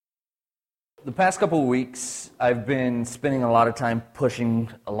The past couple of weeks, I've been spending a lot of time pushing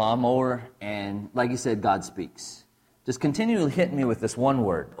a lawnmower, and like you said, God speaks. Just continually hitting me with this one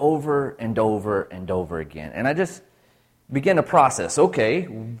word over and over and over again. And I just began to process, okay,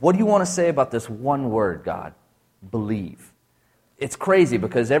 what do you want to say about this one word, God? Believe. It's crazy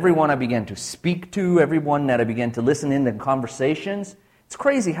because everyone I began to speak to, everyone that I began to listen in the conversations, it's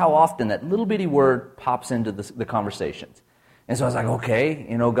crazy how often that little bitty word pops into the conversations. And so I was like, okay,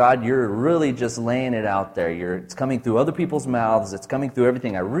 God, you're really just laying it out there. It's coming through other people's mouths. It's coming through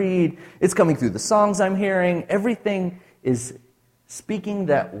everything I read. It's coming through the songs I'm hearing. Everything is speaking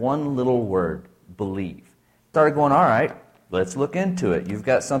that one little word, believe. Started going, all right, let's look into it. You've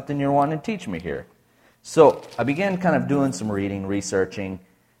got something you're wanting to teach me here. So I began kind of doing some reading, researching,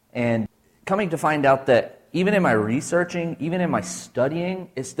 and coming to find out that even in my researching, even in my studying,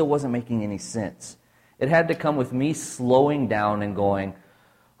 it still wasn't making any sense. It had to come with me slowing down and going,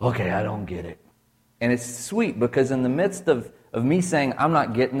 okay, I don't get it. And it's sweet because in the midst of me saying, I'm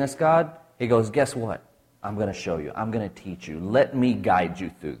not getting this, God, He goes, guess what? I'm going to show you. I'm going to teach you. Let me guide you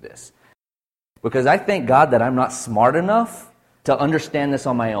through this. Because I thank God that I'm not smart enough to understand this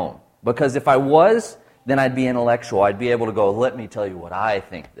on my own. Because if I was, then I'd be intellectual. I'd be able to go, let me tell you what I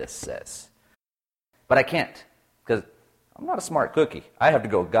think this says. But I can't because I'm not a smart cookie. I have to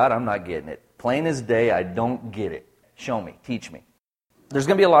go, God, I'm not getting it. Plain as day, I don't get it. Show me, teach me. There's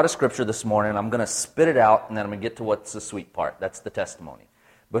going to be a lot of scripture this morning. I'm going to spit it out, and then I'm going to get to what's the sweet part. That's the testimony.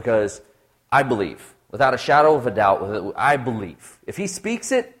 Because I believe, without a shadow of a doubt, I believe. If He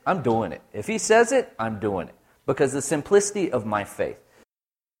speaks it, I'm doing it. If He says it, I'm doing it. Because the simplicity of my faith.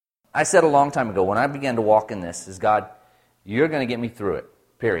 I said a long time ago, when I began to walk in this, is God, you're going to get me through it,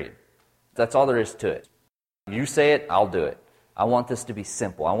 period. That's all there is to it. You say it, I'll do it. I want this to be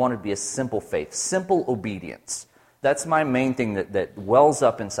simple. I want it to be a simple faith, simple obedience. That's my main thing that wells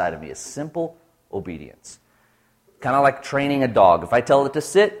up inside of me is simple obedience. Kind of like training a dog. If I tell it to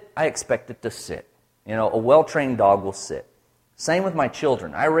sit, I expect it to sit. A well-trained dog will sit. Same with my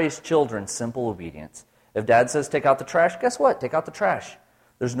children. I raise children simple obedience. If Dad says take out the trash, guess what? Take out the trash.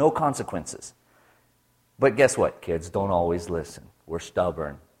 There's no consequences. But guess what? Kids don't always listen. We're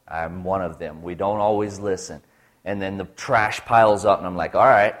stubborn. I'm one of them. We don't always listen. And then the trash piles up, and I'm like, all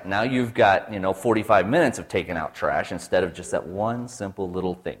right, now you've got, 45 minutes of taking out trash instead of just that one simple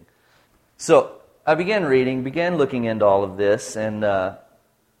little thing. So I began reading, began looking into all of this, and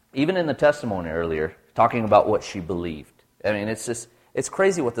even in the testimony earlier, talking about what she believed. I mean, it's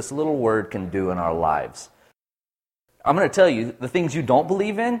crazy what this little word can do in our lives. I'm going to tell you, the things you don't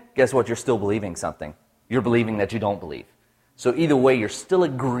believe in, guess what? You're still believing something. You're believing that you don't believe. So either way, you're still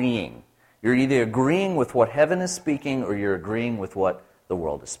agreeing. You're either agreeing with what heaven is speaking or you're agreeing with what the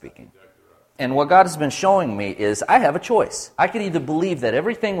world is speaking. And what God has been showing me is I have a choice. I can either believe that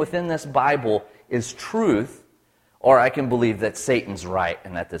everything within this Bible is truth, or I can believe that Satan's right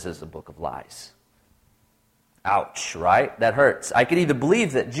and that this is a book of lies. Ouch, right? That hurts. I could either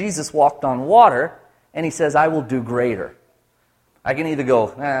believe that Jesus walked on water and He says, I will do greater. I can either go,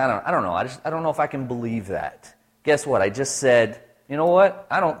 I don't know. I don't know if I can believe that. Guess what? I just said, you know what?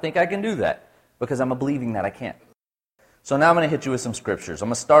 I don't think I can do that because I'm believing that I can't. So now I'm going to hit you with some scriptures. I'm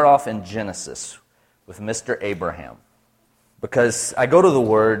going to start off in Genesis with Mr. Abraham. Because I go to the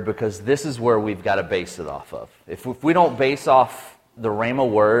Word because this is where we've got to base it off of. If we don't base off the Rhema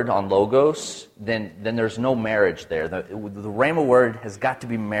word on Logos, then there's no marriage there. The Rhema word has got to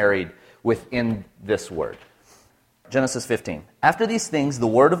be married within this word. Genesis 15. After these things, the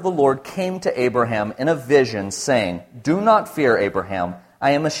word of the Lord came to Abraham in a vision, saying, Do not fear, Abraham.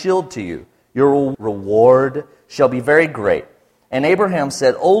 I am a shield to you. Your reward shall be very great. And Abraham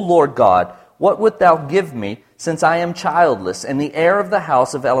said, O Lord God, what wilt thou give me, since I am childless, and the heir of the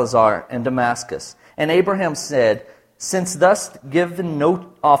house of Eliezer in Damascus? And Abraham said, Since thus given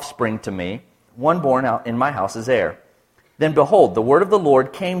no offspring to me, one born out in my house is heir. Then behold, the word of the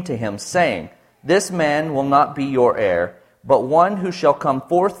Lord came to him, saying, This man will not be your heir, but one who shall come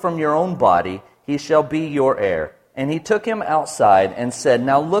forth from your own body, he shall be your heir. And he took him outside and said,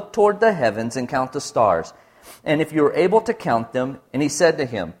 Now look toward the heavens and count the stars, and if you are able to count them. And he said to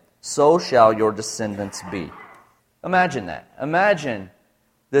him, So shall your descendants be. Imagine that. Imagine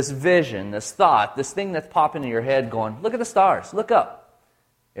this vision, this thought, this thing that's popping in your head going, look at the stars, look up.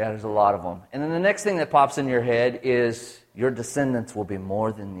 Yeah, there's a lot of them. And then the next thing that pops in your head is your descendants will be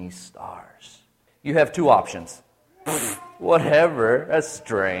more than these stars. You have two options. Whatever, that's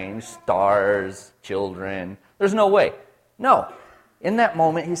strange. Stars, children. There's no way. No. In that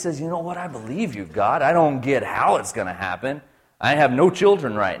moment, he says, you know what? I believe you, God. I don't get how it's going to happen. I have no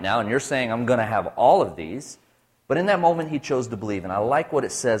children right now, and you're saying I'm going to have all of these. But in that moment, he chose to believe. And I like what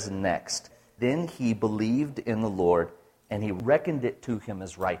it says next. Then he believed in the Lord, and he reckoned it to him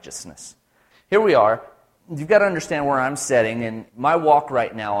as righteousness. Here we are. You've got to understand where I'm setting. In my walk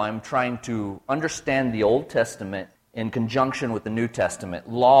right now, I'm trying to understand the Old Testament in conjunction with the New Testament.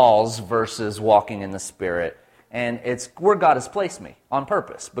 Laws versus walking in the Spirit. And it's where God has placed me on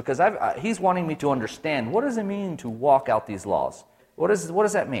purpose. Because He's wanting me to understand, what does it mean to walk out these laws? What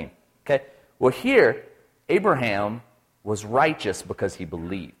does that mean? Okay. Well, here, Abraham was righteous because he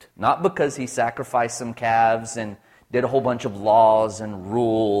believed. Not because he sacrificed some calves and did a whole bunch of laws and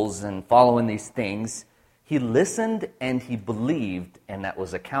rules and following these things. He listened and he believed, and that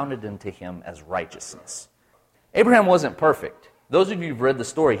was accounted unto him as righteousness. Abraham wasn't perfect. Those of you who've read the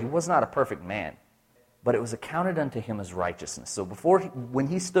story, he was not a perfect man. But it was accounted unto him as righteousness. So when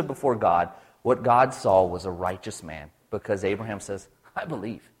he stood before God, what God saw was a righteous man. Because Abraham says, I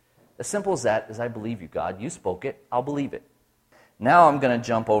believe. As simple as that, is I believe you, God. You spoke it, I'll believe it. Now I'm going to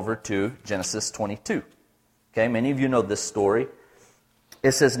jump over to Genesis 22. Okay, many of you know this story.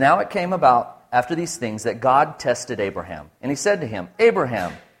 It says, now it came about after these things that God tested Abraham. And he said to him,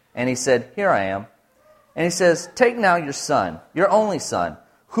 Abraham. And he said, here I am. And he says, take now your son, your only son,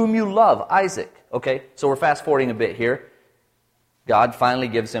 whom you love, Isaac. Okay, so we're fast forwarding a bit here. God finally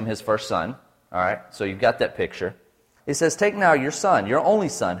gives him his first son. All right, so you've got that picture. He says, take now your son, your only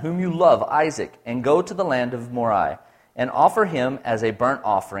son, whom you love, Isaac, and go to the land of Moriah, and offer him as a burnt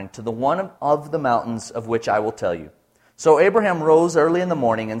offering to the one of the mountains of which I will tell you. So Abraham rose early in the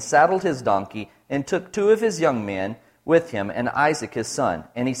morning and saddled his donkey, and took 2 of his young men with him, and Isaac his son.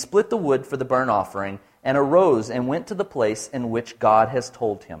 And he split the wood for the burnt offering, and arose and went to the place in which God has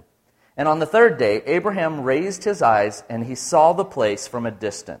told him. And on the 3rd day, Abraham raised his eyes, and he saw the place from a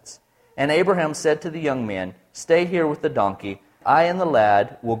distance. And Abraham said to the young men, stay here with the donkey. I and the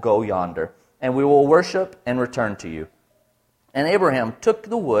lad will go yonder, and we will worship and return to you. And Abraham took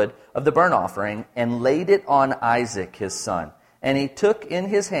the wood of the burnt offering and laid it on Isaac his son. And he took in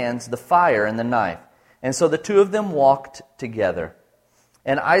his hands the fire and the knife. And so the 2 of them walked together.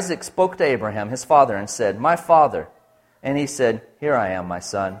 And Isaac spoke to Abraham his father and said, my father. And he said, here I am, my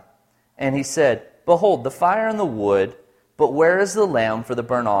son. And he said, behold, the fire and the wood, but where is the lamb for the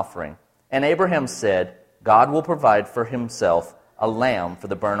burnt offering? And Abraham said, God will provide for himself a lamb for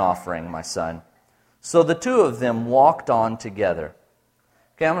the burnt offering, my son. So the 2 of them walked on together.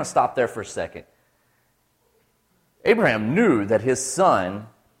 Okay, I'm going to stop there for a second. Abraham knew that his son,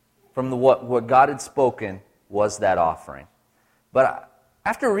 from what God had spoken, was that offering. But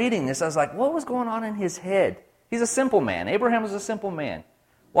after reading this, I was like, what was going on in his head? He's a simple man. Abraham was a simple man.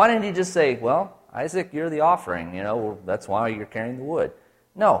 Why didn't he just say, well, Isaac, you're the offering, that's why you're carrying the wood.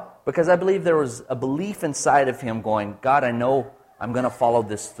 No, because I believe there was a belief inside of him going, God, I know I'm going to follow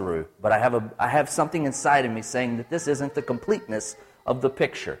this through, but I have something inside of me saying that this isn't the completeness of the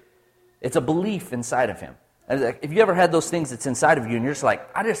picture. It's a belief inside of him. And if you ever had those things that's inside of you and you're just like,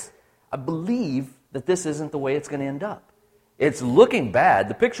 I believe that this isn't the way it's going to end up. It's looking bad.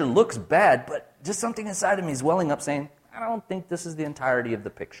 The picture looks bad, but just something inside of me is welling up saying, I don't think this is the entirety of the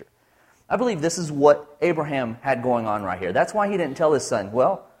picture. I believe this is what Abraham had going on right here. That's why he didn't tell his son,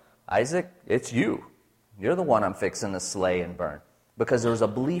 well, Isaac, it's you. You're the one I'm fixing to slay and burn. Because there was a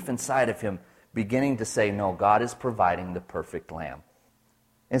belief inside of him beginning to say, no, God is providing the perfect lamb.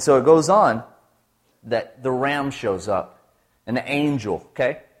 And so it goes on that the ram shows up, and the angel,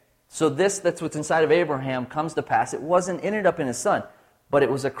 okay? So that's what's inside of Abraham comes to pass. It ended up in his son, but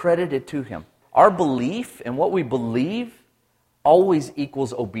it was accredited to him. Our belief and what we believe always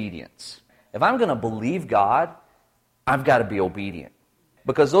equals obedience. If I'm going to believe God, I've got to be obedient.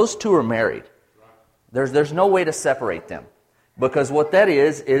 Because those 2 are married. There's no way to separate them. Because what that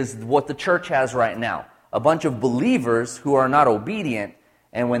is what the church has right now. A bunch of believers who are not obedient,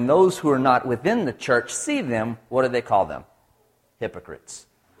 and when those who are not within the church see them, what do they call them? Hypocrites.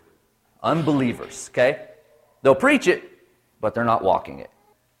 Unbelievers, okay? They'll preach it, but they're not walking it.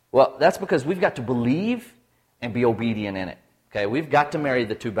 Well, that's because we've got to believe and be obedient in it. Okay, we've got to marry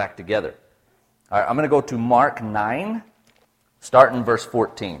the 2 back together. All right, I'm going to go to Mark 9, start in verse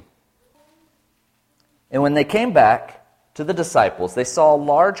 14. And when they came back to the disciples, they saw a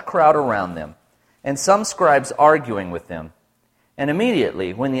large crowd around them, and some scribes arguing with them. And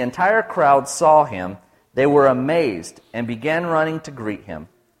immediately, when the entire crowd saw him, they were amazed and began running to greet him.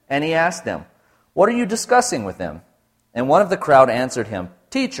 And he asked them, what are you discussing with them? And one of the crowd answered him,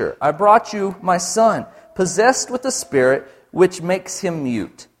 Teacher, I brought you my son, possessed with a spirit which makes him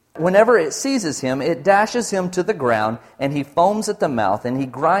mute. Whenever it seizes him, it dashes him to the ground, and he foams at the mouth, and he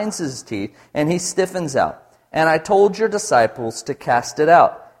grinds his teeth, and he stiffens out. And I told your disciples to cast it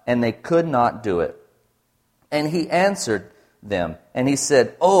out, and they could not do it. And he answered them, and he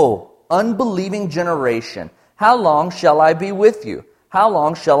said, Oh, unbelieving generation, how long shall I be with you? How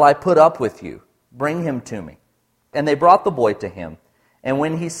long shall I put up with you? Bring him to me. And they brought the boy to him. And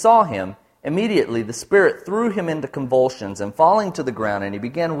when he saw him, immediately the spirit threw him into convulsions, and falling to the ground, and he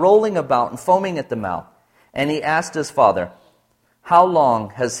began rolling about and foaming at the mouth. And he asked his father, how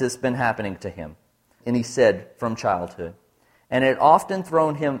long has this been happening to him? And he said, from childhood. And it had often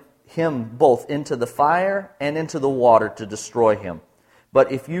thrown him both into the fire and into the water to destroy him.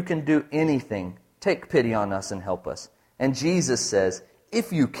 But if you can do anything, take pity on us and help us. And Jesus says,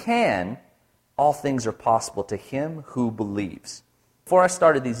 if you can, all things are possible to him who believes. Before I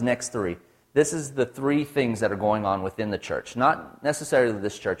started these next three, this is the three things that are going on within the church. Not necessarily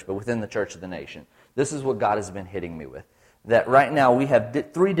this church, but within the church of the nation. This is what God has been hitting me with. That right now we have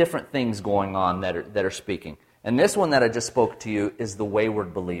three different things going on that are speaking. And this one that I just spoke to you is the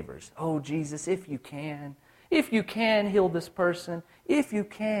wayward believers. Oh, Jesus, if you can heal this person, if you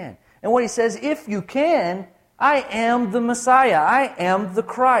can. And what he says, if you can, I am the Messiah. I am the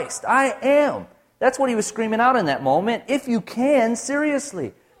Christ. I am. That's what he was screaming out in that moment. If you can,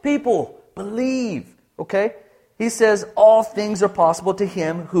 seriously. People, believe. Okay? He says, all things are possible to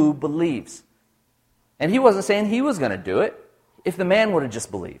him who believes. And he wasn't saying he was going to do it. If the man would have just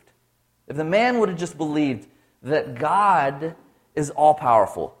believed. If the man would have just believed that God is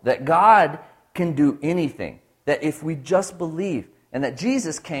all-powerful, that God can do anything, that if we just believe, and that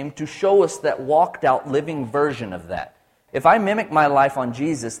Jesus came to show us that walked-out living version of that. If I mimic my life on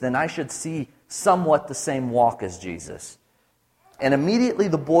Jesus, then I should see somewhat the same walk as Jesus. And immediately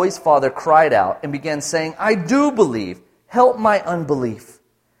the boy's father cried out and began saying, I do believe. Help my unbelief.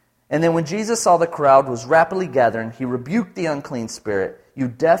 And then when Jesus saw the crowd was rapidly gathering, he rebuked the unclean spirit. You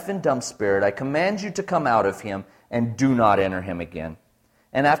deaf and dumb spirit, I command you to come out of him and do not enter him again.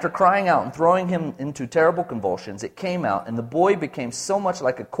 And after crying out and throwing him into terrible convulsions, it came out, and the boy became so much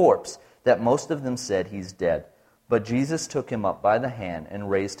like a corpse that most of them said, he's dead. But Jesus took him up by the hand and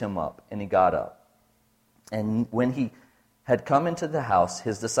raised him up, and he got up. And when he had come into the house,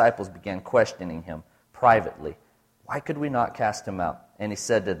 his disciples began questioning him privately. Why could we not cast him out? And he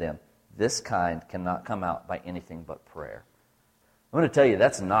said to them, this kind cannot come out by anything but prayer. I'm going to tell you,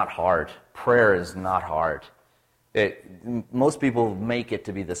 that's not hard. Prayer is not hard. Most people make it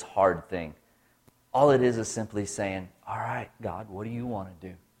to be this hard thing. All it is simply saying, all right, God, what do you want to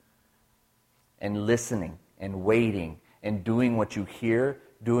do? And listening and waiting and doing what you hear,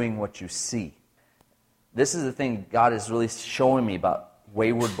 doing what you see. This is the thing God is really showing me about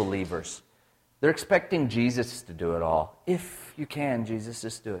wayward believers. They're expecting Jesus to do it all. If you can, Jesus,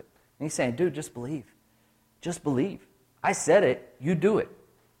 just do it. And he's saying, dude, just believe. Just believe. I said it, you do it.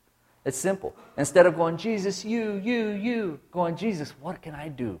 It's simple. Instead of going, Jesus, you, going, Jesus, what can I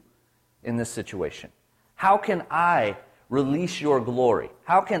do in this situation? How can I release your glory?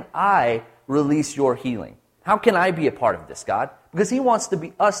 How can I release your healing? How can I be a part of this, God? Because he wants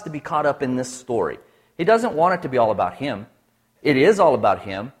us to be caught up in this story. He doesn't want it to be all about him. It is all about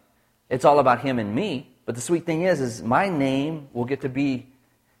him. It's all about him and me. But the sweet thing is my name will get to be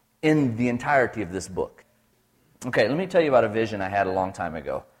in the entirety of this book. Okay, let me tell you about a vision I had a long time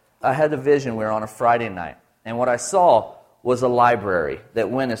ago. I had a vision. We were on a Friday night. And what I saw was a library that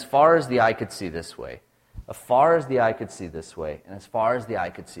went as far as the eye could see this way, as far as the eye could see this way, and as far as the eye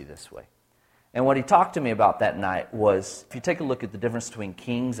could see this way. And what he talked to me about that night was, if you take a look at the difference between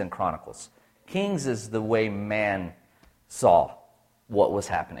Kings and Chronicles, Kings is the way man saw what was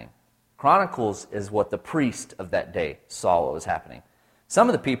happening. Chronicles is what the priest of that day saw what was happening. Some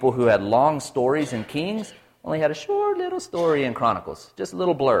of the people who had long stories in Kings only had a short little story in Chronicles, just a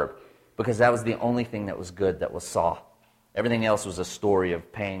little blurb, because that was the only thing that was good that was saw. Everything else was a story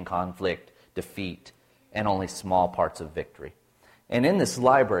of pain, conflict, defeat, and only small parts of victory. And in this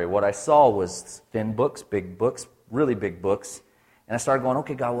library, what I saw was thin books, really big books, and I started going,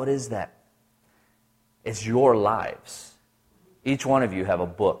 okay, God, what is that? It's your lives. Each one of you have a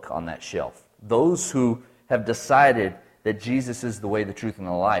book on that shelf. Those who have decided that Jesus is the way, the truth, and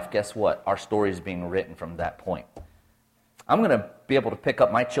the life, guess what? Our story is being written from that point. I'm going to be able to pick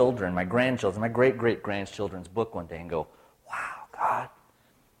up my children, my grandchildren, my great-great-grandchildren's book one day and go, wow, God.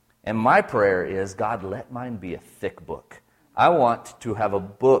 And my prayer is, God, let mine be a thick book. I want to have a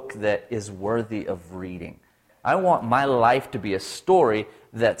book that is worthy of reading. I want my life to be a story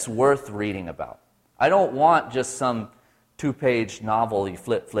that's worth reading about. I don't want just some 2-page novel you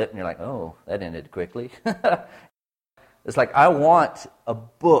flip, and you're like, oh, that ended quickly. It's like, I want a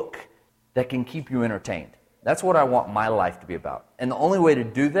book that can keep you entertained. That's what I want my life to be about. And the only way to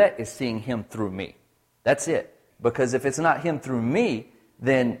do that is seeing him through me. That's it. Because if it's not him through me,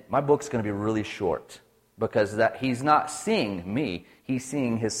 then my book's going to be really short. because that he's not seeing me, he's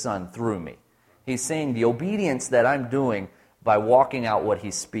seeing his Son through me. He's seeing the obedience that I'm doing by walking out what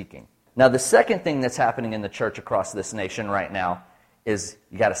he's speaking. Now, the second thing that's happening in the church across this nation right now is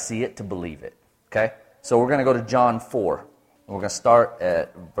you got to see it to believe it. Okay? So we're going to go to John 4. And we're going to start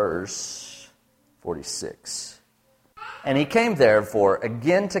at verse 46. And he came therefore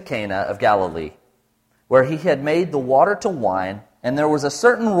again to Cana of Galilee, where he had made the water to wine, and there was a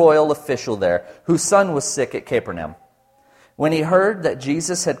certain royal official there, whose son was sick at Capernaum. When he heard that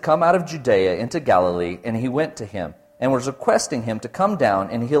Jesus had come out of Judea into Galilee, and he went to him, and was requesting him to come down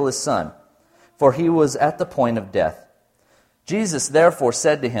and heal his son, for he was at the point of death. Jesus therefore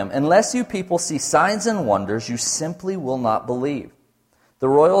said to him, "Unless you people see signs and wonders, you simply will not believe." The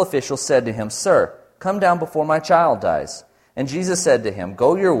royal official said to him, "Sir, come down before my child dies." And Jesus said to him,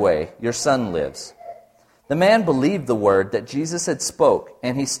 "Go your way, your son lives." The man believed the word that Jesus had spoke,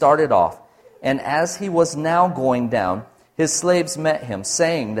 and he started off. And as he was now going down, his slaves met him,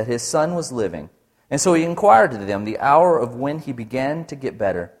 saying that his son was living. And so he inquired of them the hour of when he began to get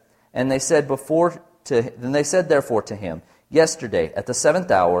better. And they said therefore to him, "Yesterday, at the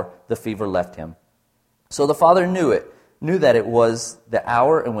 7th hour, the fever left him." So the father knew that it was the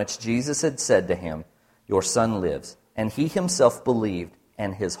hour in which Jesus had said to him, "Your son lives." And he himself believed,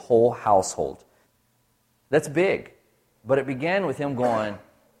 and his whole household. That's big. But it began with him going,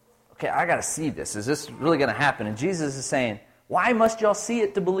 okay, I got to see this. Is this really going to happen? And Jesus is saying, why must y'all see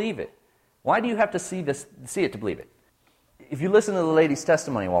it to believe it? Why do you have to see it to believe it? If you listen to the lady's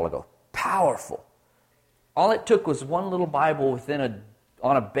testimony a while ago, powerful. All it took was one little Bible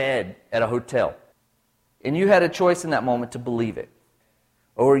on a bed at a hotel. And you had a choice in that moment to believe it.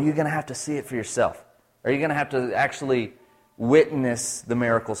 Or are you going to have to see it for yourself? Are you going to have to actually witness the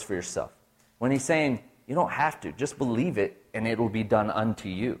miracles for yourself? When he's saying, you don't have to. Just believe it, and it will be done unto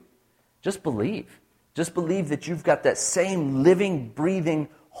you. Just believe. Just believe that you've got that same living, breathing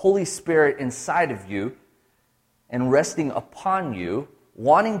Holy Spirit inside of you and resting upon you,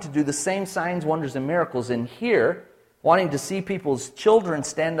 wanting to do the same signs, wonders, and miracles in here, wanting to see people's children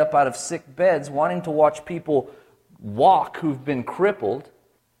stand up out of sick beds, wanting to watch people walk who've been crippled.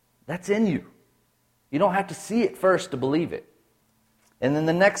 That's in you. You don't have to see it first to believe it. And then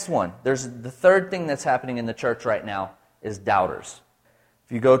the next one, there's the third thing that's happening in the church right now is doubters.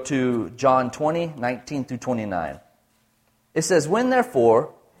 If you go to John 20, 19 through 29, it says, "When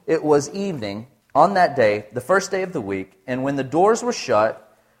therefore it was evening on that day, the first day of the week, and when the doors were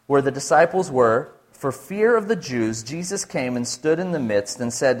shut where the disciples were, for fear of the Jews, Jesus came and stood in the midst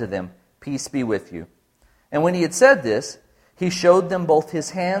and said to them, 'Peace be with you.' And when he had said this, he showed them both his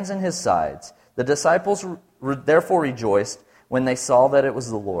hands and his sides. The disciples therefore rejoiced when they saw that it was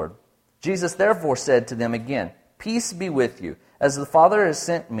the Lord. Jesus therefore said to them again, 'Peace be with you. As the Father has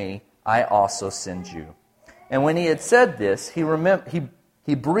sent me, I also send you.' And when he had said this, he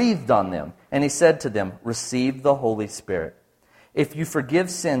breathed on them, and he said to them, 'Receive the Holy Spirit. If you forgive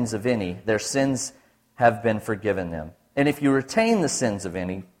sins of any, their sins have been forgiven them. And if you retain the sins of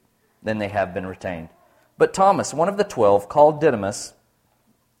any, then they have been retained.' But Thomas, one of the 12, called Didymus,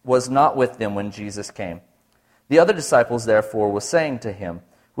 was not with them when Jesus came. The other disciples, therefore, were saying to him,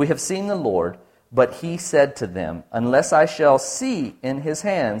 'We have seen the Lord.' But he said to them, 'Unless I shall see in his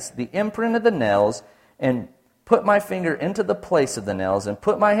hands the imprint of the nails, and put my finger into the place of the nails, and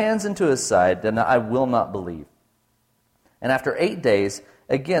put my hands into his side, then I will not believe.' And after 8 days,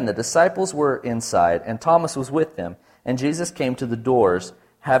 again the disciples were inside, and Thomas was with them. And Jesus came to the doors,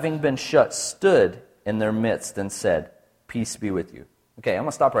 having been shut, stood in their midst, and said, 'Peace be with you.'" Okay, I'm going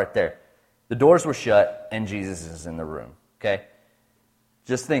to stop right there. The doors were shut, and Jesus is in the room. Okay?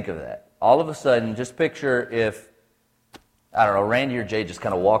 Just think of that. All of a sudden, just picture if, I don't know, Randy or Jay just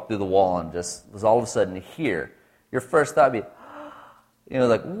kind of walked through the wall and just was all of a sudden here. Your first thought would be,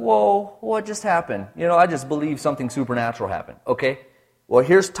 like, whoa, what just happened? I just believe something supernatural happened. Okay? Well,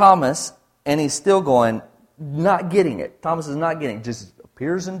 here's Thomas, and he's still going, not getting it. Thomas is not getting it. Just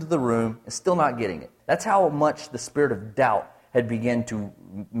appears into the room and still not getting it. That's how much the spirit of doubt had begun to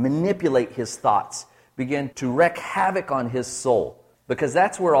manipulate his thoughts, began to wreak havoc on his soul. Because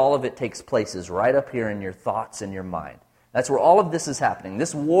that's where all of it takes place, is right up here in your thoughts and your mind. That's where all of this is happening.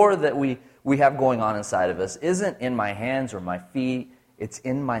 This war that we have going on inside of us isn't in my hands or my feet. It's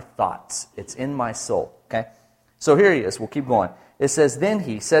in my thoughts. It's in my soul. Okay? So here he is. We'll keep going. It says, "Then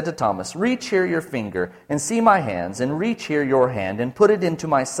he said to Thomas, 'Reach here your finger and see my hands, and reach here your hand and put it into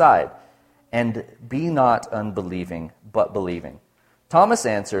my side. And be not unbelieving, but believing.' Thomas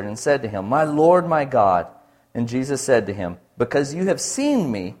answered and said to him, 'My Lord, my God.' And Jesus said to him, 'Because you have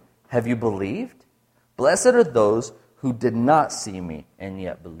seen me, have you believed? Blessed are those who did not see me and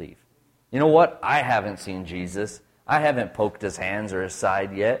yet believe.'" You know what? I haven't seen Jesus. I haven't poked his hands or his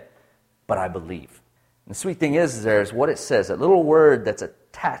side yet, but I believe. And the sweet thing is there's what it says, that little word that's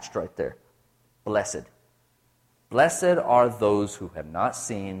attached right there. Blessed. Blessed are those who have not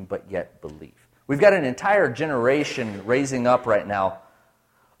seen but yet believe. We've got an entire generation raising up right now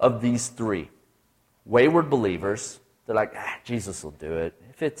of these three. Wayward believers. They're like, Jesus will do it.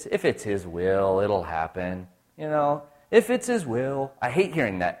 If it's his will, it'll happen. You know, if it's his will. I hate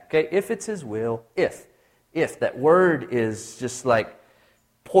hearing that, okay? If it's his will, if. That word is just like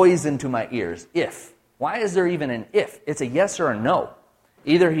poison to my ears. If. Why is there even an if? It's a yes or a no.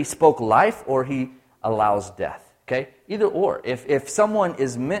 Either he spoke life or he allows death, okay? Either or. If someone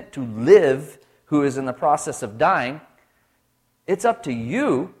is meant to live who is in the process of dying, it's up to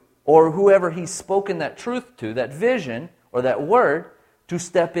you or whoever he's spoken that truth to, that vision or that word, to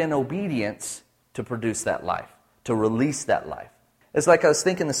step in obedience to produce that life, to release that life. It's like I was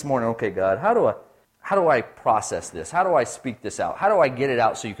thinking this morning, okay, God, how do I process this? How do I speak this out? How do I get it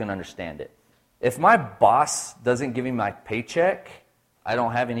out so you can understand it? If my boss doesn't give me my paycheck, I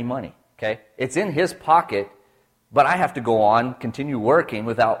don't have any money, okay? It's in his pocket, but I have to go on, continue working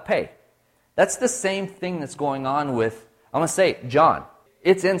without pay. That's the same thing that's going on with, I'm going to say, John.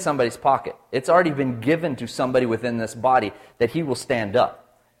 It's in somebody's pocket. It's already been given to somebody within this body that he will stand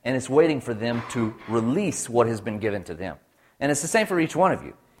up. And it's waiting for them to release what has been given to them. And it's the same for each one of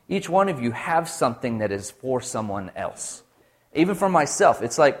you. Each one of you have something that is for someone else. Even for myself,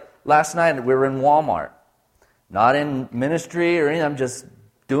 it's like last night we were in Walmart. Not in ministry or anything, I'm just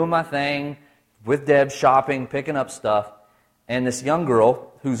doing my thing with Deb, shopping, picking up stuff. And this young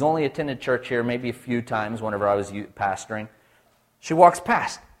girl, who's only attended church here maybe a few times whenever I was pastoring, she walks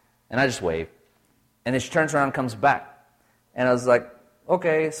past, and I just wave. And then she turns around and comes back. And I was like,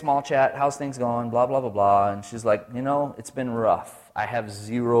 okay, small chat, how's things going, blah, blah, blah, blah. And she's like, you know, it's been rough. I have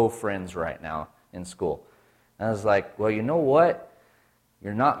 0 friends right now in school. And I was like, well, you know what?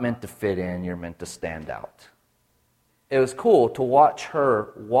 You're not meant to fit in, you're meant to stand out. It was cool to watch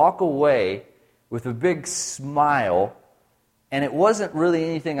her walk away with a big smile, and it wasn't really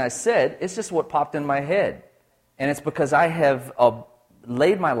anything I said, it's just what popped in my head. And it's because I have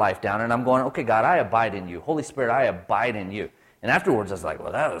laid my life down, and I'm going, okay, God, I abide in you. Holy Spirit, I abide in you. And afterwards, I was like,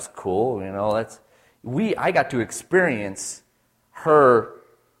 well, that was cool. You know, I got to experience her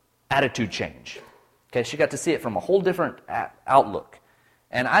attitude change. Okay, she got to see it from a whole different outlook.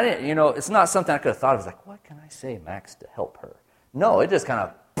 And I didn't, you know, it's not something I could have thought of. I was like, what can I say, Max, to help her? No, it just kind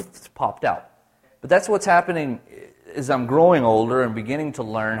of popped out. But that's what's happening as I'm growing older and beginning to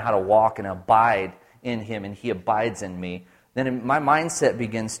learn how to walk and abide in him, and he abides in me. Then my mindset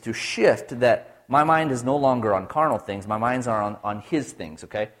begins to shift, that my mind is no longer on carnal things. My minds are on his things,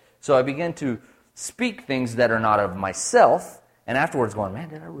 okay? So I begin to speak things that are not of myself, and afterwards going, man,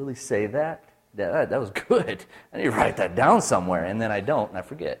 did I really say that? That was good. I need to write that down somewhere, and then I don't, and I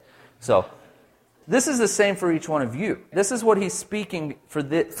forget. So this is the same for each one of you. This is what he's speaking for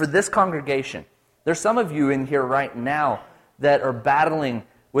this congregation. There's some of you in here right now that are battling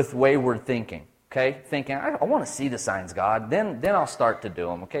with wayward thinking, okay? Thinking, I want to see the signs, God. Then I'll start to do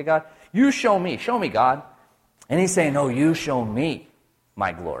them, okay, God? You show me, God. And he's saying, no, you show me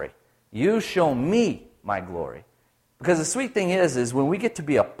my glory. You show me my glory. Because the sweet thing is when we get to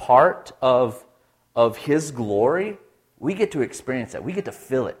be a part of his glory, we get to experience that. We get to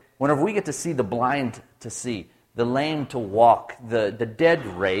feel it. Whenever we get to see the blind to see, the lame to walk, the dead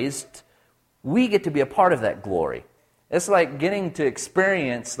raised, we get to be a part of that glory. It's like getting to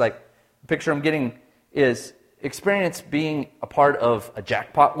experience, like the picture I'm getting is experience being a part of a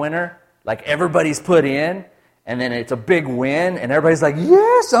jackpot winner. Like everybody's put in, and then it's a big win, and everybody's like,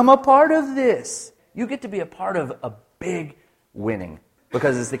 yes, I'm a part of this. You get to be a part of a big winning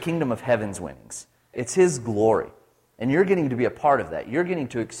because it's the kingdom of heaven's winnings. It's his glory. And you're getting to be a part of that. You're getting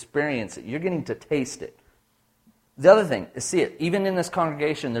to experience it. You're getting to taste it. The other thing is see it. Even in this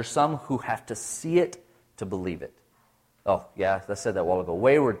congregation, there's some who have to see it to believe it. Oh, yeah, I said that a while ago.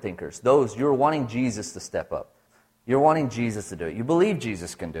 Wayward thinkers. Those, you're wanting Jesus to step up. You're wanting Jesus to do it. You believe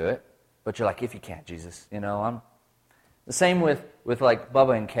Jesus can do it, but you're like, if you can't, Jesus, you know, I'm... The same with like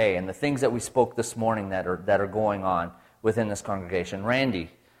Bubba and Kay and the things that we spoke this morning that are going on within this congregation. Randy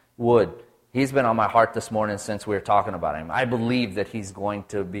Wood, he's been on my heart this morning since we were talking about him. I believe that he's going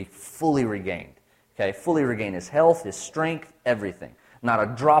to be fully regained. Okay, fully regain his health, his strength, everything. Not a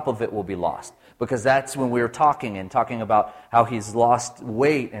drop of it will be lost. Because that's when we were talking about how he's lost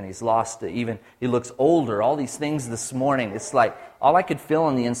weight and he's lost even, he looks older, all these things this morning. It's like, all I could feel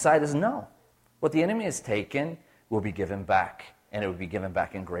on the inside is no. What the enemy has taken will be given back, and it will be given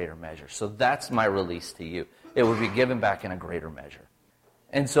back in greater measure. So that's my release to you. It will be given back in a greater measure.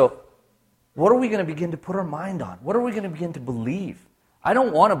 And so What are we going to begin to put our mind on? What are we going to begin to believe? I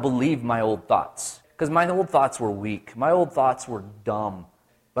don't want to believe my old thoughts, because my old thoughts were weak. My old thoughts were dumb.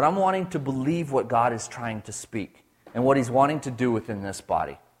 But I'm wanting to believe what God is trying to speak and what He's wanting to do within this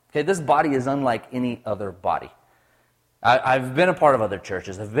body. Okay, this body is unlike any other body. I've been a part of other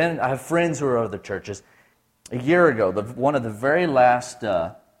churches. I have friends who are other churches. A year ago, one of the very last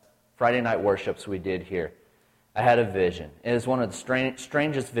Friday night worships we did here, I had a vision. It was one of the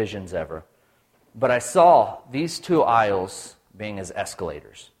strangest visions ever. But I saw these two aisles being as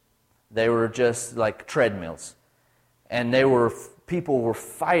escalators. They were just like treadmills. And people were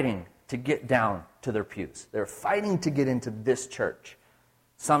fighting to get down to their pews. They were fighting to get into this church.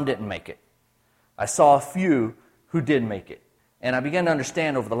 Some didn't make it. I saw a few who did make it. And I began to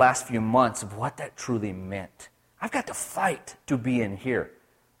understand over the last few months of what that truly meant. I've got to fight to be in here.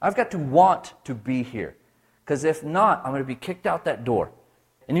 I've got to want to be here. Because if not, I'm going to be kicked out that door.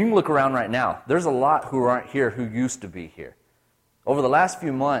 And you can look around right now. There's a lot who aren't here who used to be here. Over the last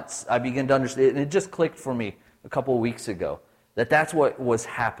few months, I began to understand, and it just clicked for me a couple of weeks ago, that that's what was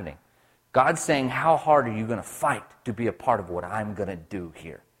happening. God's saying, how hard are you going to fight to be a part of what I'm going to do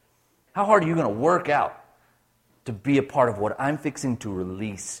here? How hard are you going to work out to be a part of what I'm fixing to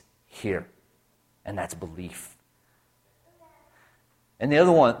release here? And that's belief. And the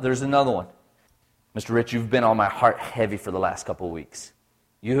other one, there's another one. Mr. Rich, you've been on my heart heavy for the last couple of weeks.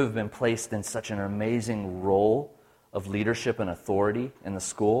 You have been placed in such an amazing role of leadership and authority in the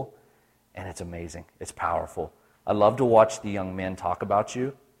school, and it's amazing. It's powerful. I love to watch the young men talk about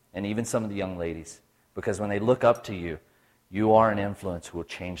you, and even some of the young ladies, because when they look up to you, you are an influence who will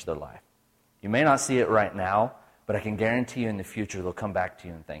change their life. You may not see it right now, but I can guarantee you in the future they'll come back to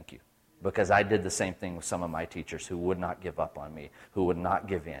you and thank you. Because I did the same thing with some of my teachers who would not give up on me, who would not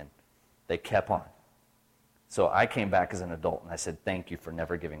give in. They kept on. So I came back as an adult and I said, thank you for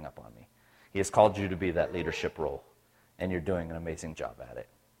never giving up on me. He has called you to be that leadership role, and you're doing an amazing job at it.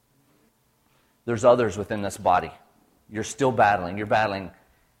 There's others within this body. You're still battling. You're battling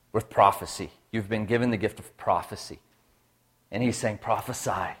with prophecy. You've been given the gift of prophecy. And He's saying,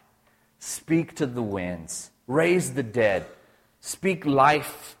 prophesy. Speak to the winds. Raise the dead. Speak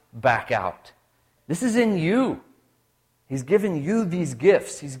life back out. This is in you. He's given you these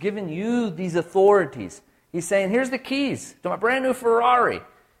gifts. He's given you these authorities. He's saying, here's the keys to my brand new Ferrari.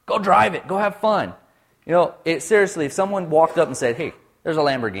 Go drive it. Go have fun. You know, seriously, if someone walked up and said, hey, there's a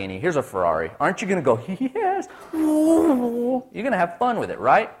Lamborghini, here's a Ferrari, aren't you going to go, yes? You're going to have fun with it,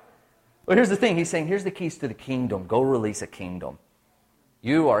 right? But here's the thing. He's saying, here's the keys to the kingdom. Go release a kingdom.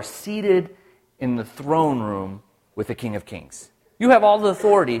 You are seated in the throne room with the King of Kings. You have all the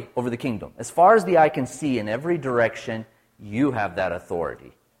authority over the kingdom. As far as the eye can see in every direction, you have that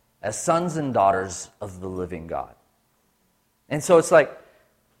authority as sons and daughters of the living God. And so it's like,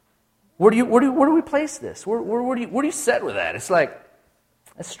 where do we place this? Where do you set with that? It's like,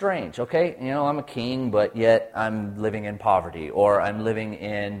 it's strange, okay? You know, I'm a king, but yet I'm living in poverty, or I'm living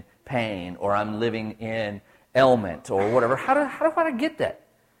in pain, or I'm living in ailment, or whatever. How do I get that?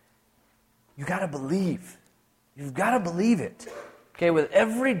 You got to believe. You've got to believe it. Okay, with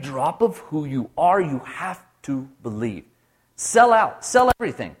every drop of who you are, you have to believe. Sell out. Sell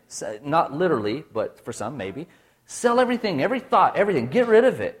everything. Not literally, but for some, maybe. Sell everything, every thought, everything. Get rid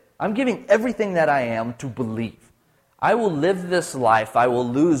of it. I'm giving everything that I am to believe. I will live this life. I will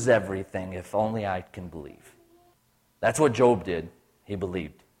lose everything if only I can believe. That's what Job did. He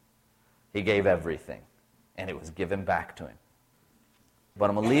believed. He gave everything, and it was given back to him. But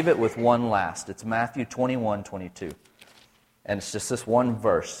I'm going to leave it with one last. It's Matthew 21:22. And it's just this one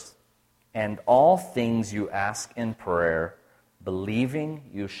verse. And all things you ask in prayer, believing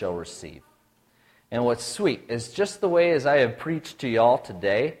you shall receive. And what's sweet is just the way as I have preached to y'all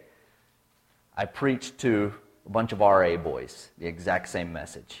today, I preached to a bunch of RA boys, the exact same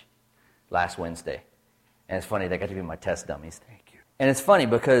message, last Wednesday. And it's funny, they got to be my test dummies. Thank you. And it's funny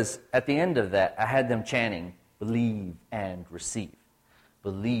because at the end of that, I had them chanting, believe and receive.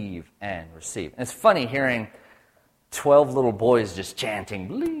 Believe and receive. And it's funny hearing 12 little boys just chanting,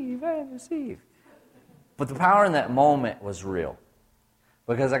 believe and receive. But the power in that moment was real.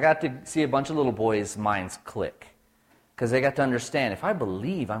 Because I got to see a bunch of little boys' minds click. Because they got to understand, if I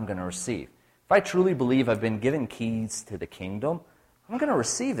believe, I'm going to receive. If I truly believe I've been given keys to the kingdom, I'm going to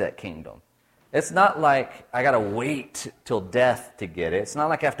receive that kingdom. It's not like I got to wait till death to get it. It's not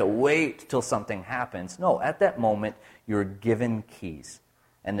like I have to wait till something happens. No, at that moment, you're given keys,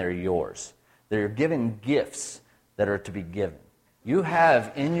 and they're yours. They're given gifts that are to be given. You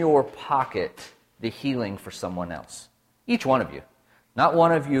have in your pocket the healing for someone else. Each one of you. Not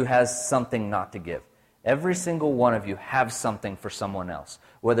one of you has something not to give. Every single one of you have something for someone else,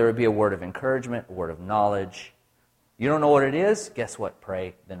 whether it be a word of encouragement, a word of knowledge. You don't know what it is? Guess what?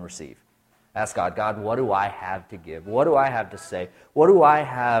 Pray, then receive. Ask God, God, what do I have to give? What do I have to say? What do I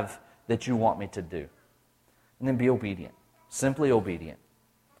have that you want me to do? And then be obedient, simply obedient.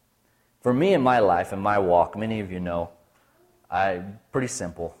 For me in my life, in my walk, many of you know, I'm pretty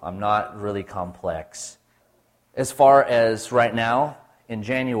simple. I'm not really complex. As far as right now, in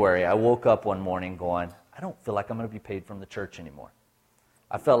January, I woke up one morning going, I don't feel like I'm going to be paid from the church anymore.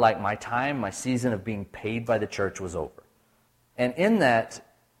 I felt like my time, my season of being paid by the church was over. And in that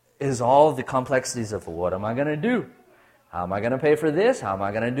is all the complexities of what am I going to do? How am I going to pay for this? How am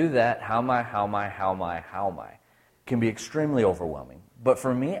I going to do that? How am I? It can be extremely overwhelming. But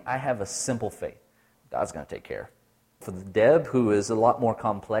for me, I have a simple faith. God's going to take care. For Deb, who is a lot more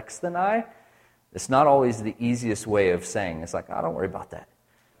complex than I, it's not always the easiest way of saying. It's like, oh, don't worry about that.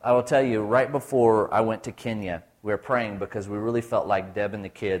 I will tell you, right before I went to Kenya, we were praying because we really felt like Deb and the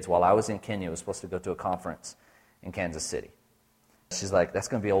kids, while I was in Kenya, was supposed to go to a conference in Kansas City. She's like, that's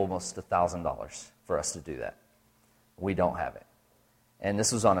going to be almost $1,000 for us to do that. We don't have it. And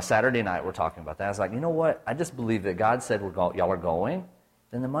this was on a Saturday night we're talking about that. I was like, you know what? I just believe that God said y'all are going,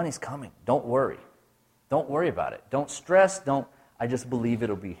 then the money's coming. Don't worry. Don't worry about it. Don't stress. I just believe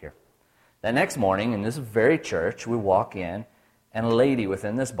it'll be here. The next morning, in this very church, we walk in, and a lady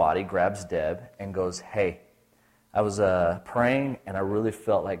within this body grabs Deb and goes, hey, I was praying, and I really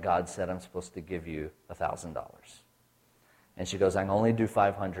felt like God said I'm supposed to give you $1,000. And she goes, I can only do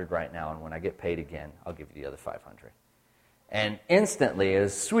 $500 right now, and when I get paid again, I'll give you the other $500. And instantly, it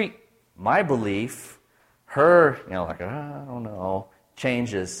was sweet. My belief, her, like, I don't know,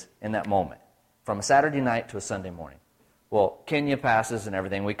 changes in that moment. From a Saturday night to a Sunday morning. Well, Kenya passes and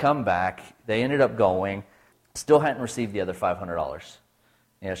everything. We come back. They ended up going. Still hadn't received the other $500.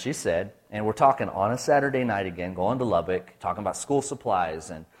 She said, and we're talking on a Saturday night again, going to Lubbock, talking about school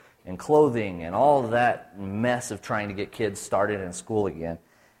supplies and clothing and all that mess of trying to get kids started in school again.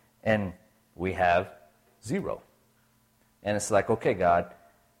 And we have zero. And it's like, okay, God,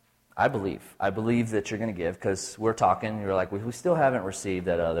 I believe that you're going to give, because we're talking, you're like, we still haven't received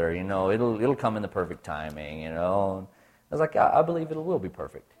that other, it'll come in the perfect timing, I was like, I believe it will be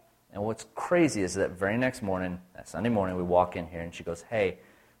perfect. And what's crazy is that very next morning, that Sunday morning, we walk in here and she goes, hey,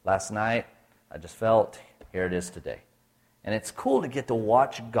 last night I just felt, here it is today. And it's cool to get to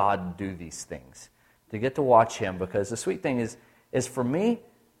watch God do these things, to get to watch Him, because the sweet thing is for me,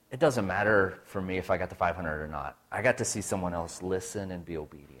 it doesn't matter for me if I got the 500 or not. I got to see someone else listen and be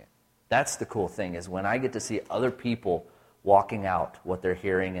obedient. That's the cool thing, is when I get to see other people walking out what they're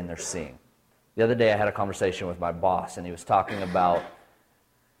hearing and they're seeing. The other day I had a conversation with my boss, and he was talking about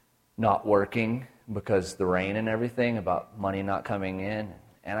not working because the rain and everything, about money not coming in.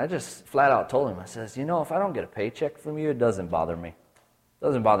 And I just flat out told him, I says, if I don't get a paycheck from you, it doesn't bother me. It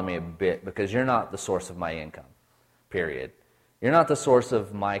doesn't bother me a bit, because you're not the source of my income, period. You're not the source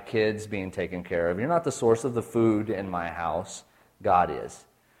of my kids being taken care of. You're not the source of the food in my house. God is.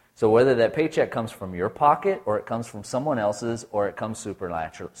 So whether that paycheck comes from your pocket, or it comes from someone else's, or it comes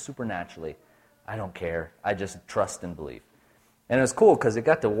supernaturally, I don't care. I just trust and believe. And it was cool because I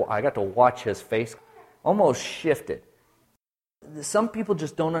got to watch his face almost shifted. Some people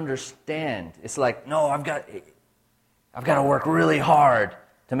just don't understand. It's like, no, I've got to work really hard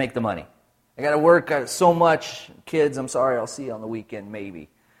to make the money. I got to work so much. Kids, I'm sorry, I'll see you on the weekend, maybe.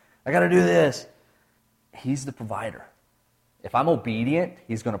 I got to do this. He's the provider. If I'm obedient,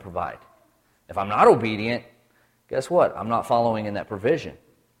 He's going to provide. If I'm not obedient, guess what? I'm not following in that provision.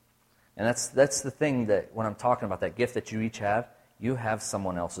 And that's the thing, that when I'm talking about that gift that you each have, you have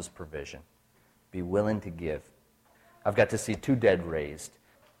someone else's provision. Be willing to give. I've got to see 2 dead raised.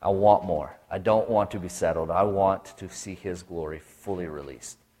 I want more. I don't want to be settled. I want to see His glory fully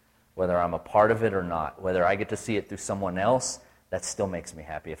released. Whether I'm a part of it or not, whether I get to see it through someone else, that still makes me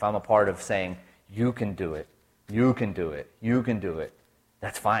happy. If I'm a part of saying, you can do it, you can do it, you can do it,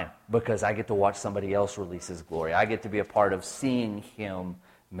 that's fine, because I get to watch somebody else release His glory. I get to be a part of seeing Him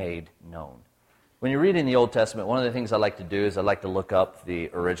made known. When you read in the Old Testament, one of the things I like to do is I like to look up the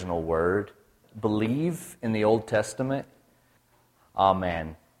original word. Believe in the Old Testament,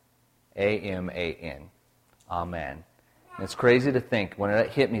 Amen. A-M-A-N. Amen. And it's crazy to think, when it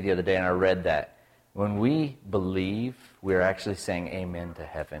hit me the other day and I read that, when we believe, we're actually saying amen to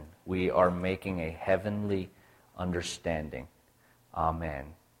heaven. We are making a heavenly understanding. Amen.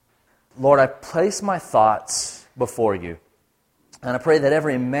 Lord, I place my thoughts before you. And I pray that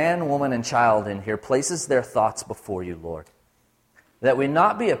every man, woman, and child in here places their thoughts before you, Lord. That we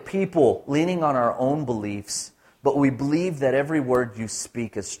not be a people leaning on our own beliefs, but we believe that every word you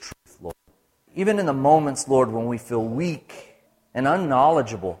speak is truth, Lord. Even in the moments, Lord, when we feel weak and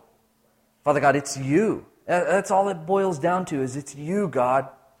unknowledgeable, Father God, it's you. That's all it boils down to, is it's you, God.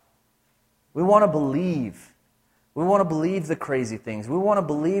 We want to believe. We want to believe the crazy things. We want to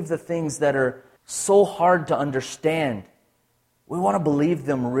believe the things that are so hard to understand. We want to believe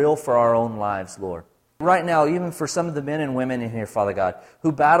them real for our own lives, Lord. Right now, even for some of the men and women in here, Father God,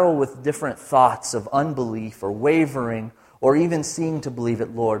 who battle with different thoughts of unbelief or wavering or even seeming to believe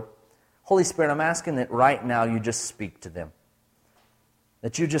it, Lord, Holy Spirit, I'm asking that right now you just speak to them.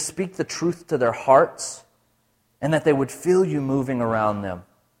 That you just speak the truth to their hearts and that they would feel you moving around them.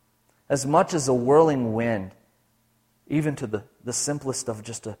 As much as a whirling wind, even to the simplest of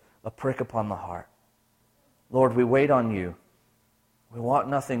just a prick upon the heart. Lord, we wait on you. We want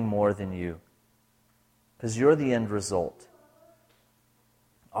nothing more than you. Because you're the end result.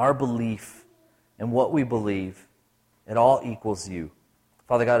 Our belief and what we believe, it all equals you.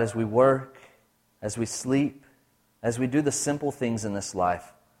 Father God, as we work, as we sleep, as we do the simple things in this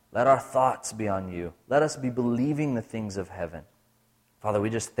life, let our thoughts be on you. Let us be believing the things of heaven. Father, we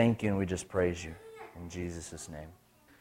just thank you and we just praise you. In Jesus' name.